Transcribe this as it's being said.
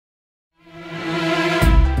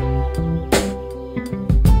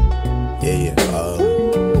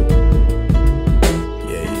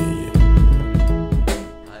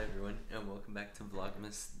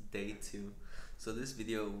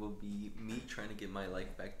will be me trying to get my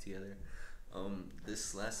life back together.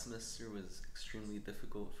 This last semester was extremely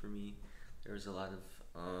difficult for me. There was a lot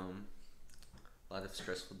of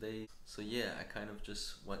stressful days. So yeah, I kind of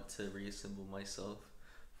just want to reassemble myself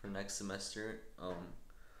for next semester.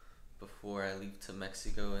 Before I leave to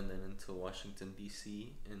Mexico and then into Washington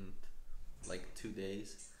D.C. in like 2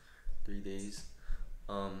 days, 3 days.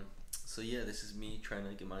 So yeah, this is me trying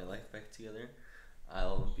to get my life back together.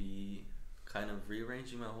 I'll be kind of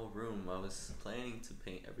rearranging my whole room. I was planning to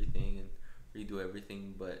paint everything and redo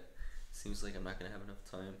everything, but it seems like I'm not gonna have enough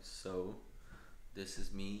time. So this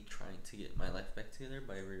is me trying to get my life back together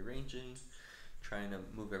by rearranging, trying to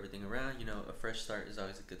move everything around. You know, a fresh start is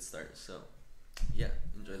always a good start. So yeah,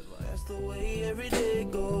 enjoy the vlog. That's the way every day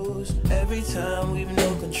goes. Every time we've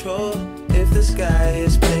no control. If the sky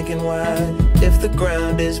is pink and white, if the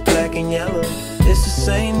ground is black and yellow, it's the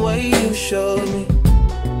same way you showed me.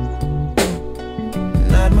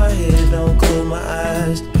 Nod my head, don't close my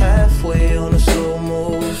eyes. Halfway on a slow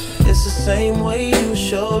move. It's the same way you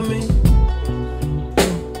showed me.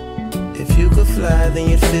 If you could fly, then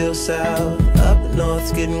you'd feel south. Up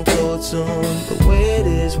north's getting cold soon. The way it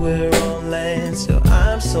is, we're on land, so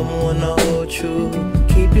I'm someone to hold true.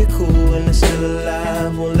 Keep you cool when it's still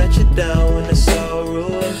alive. Won't let you down when it's all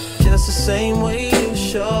ruined. Just the same way you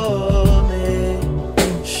showed me.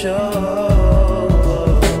 Showed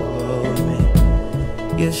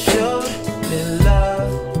me. You showed me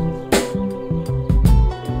love.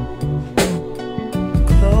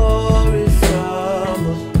 Glory from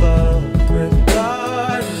above.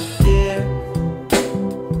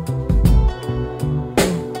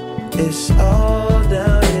 It's all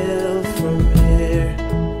downhill from here.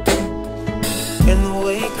 In the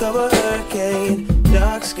wake of a hurricane,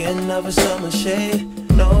 dark skin of a summer shade,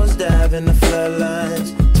 nose dive in the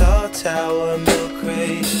floodlines, tall tower, milk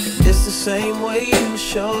crate. It's the same way you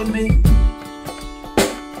showed me.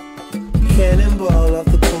 Cannonball off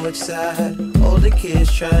the porch side, older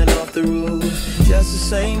kids trying off the roof. Just the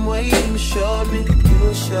same way you showed me.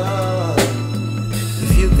 You showed.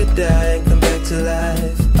 If you could die and come back to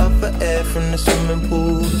life, up for air from the swimming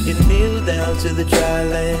pool, you kneel down to the dry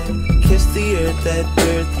land, kiss the earth that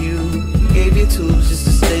birthed you, gave you tools just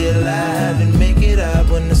to stay alive and make it up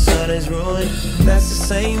when the sun is ruined. That's the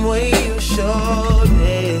same way you showed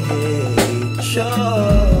me.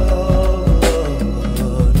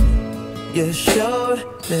 You showed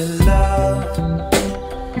me love.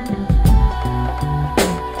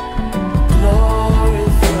 Glory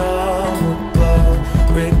from above.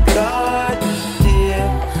 Regardless, dear,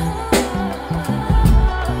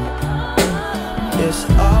 it's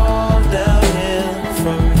all downhill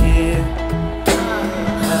from here.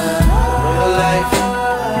 Real life,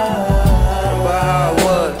 remember how it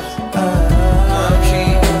was. I'm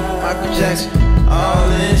cheap, Michael Jackson, all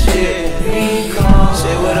this shit.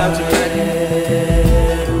 Say what up to Reggie,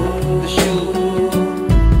 the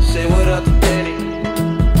shoe. Say what up to Danny.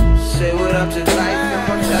 Say what up to life and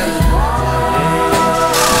my child.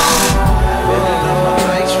 Running up my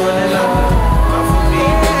bikes, running up. Not for me,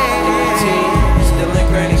 18, still in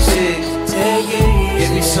granny 6. Take it easy.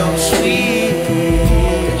 Give me something sweet,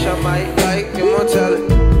 which I might like, immortality.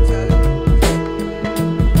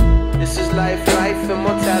 This is life,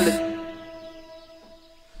 immortality.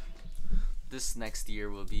 This next year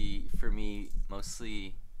will be, for me,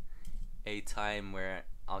 mostly a time where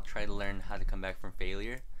I'll try to learn how to come back from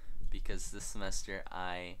failure, because this semester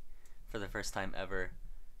I, for the first time ever,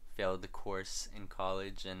 failed the course in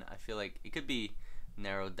college, and I feel like it could be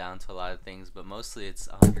narrowed down to a lot of things, but mostly it's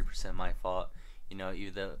 100% my fault. You know,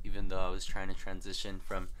 even though I was trying to transition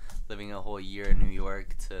from living a whole year in New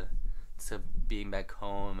York to being back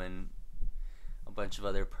home and a bunch of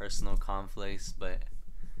other personal conflicts, but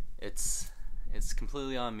it's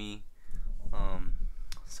completely on me.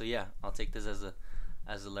 So yeah, I'll take this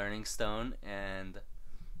as a learning stone, and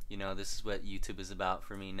you know, this is what YouTube is about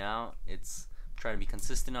for me now. It's trying to be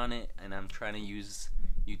consistent on it, and I'm trying to use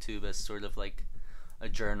YouTube as sort of like a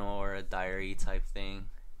journal or a diary type thing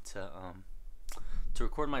to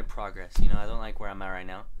record my progress. You know, I don't like where I'm at right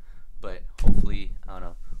now, but hopefully, I don't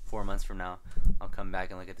know, 4 months from now, I'll come back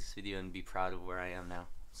and look at this video and be proud of where I am now.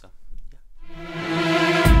 So yeah.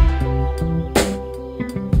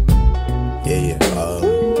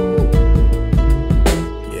 Yeah.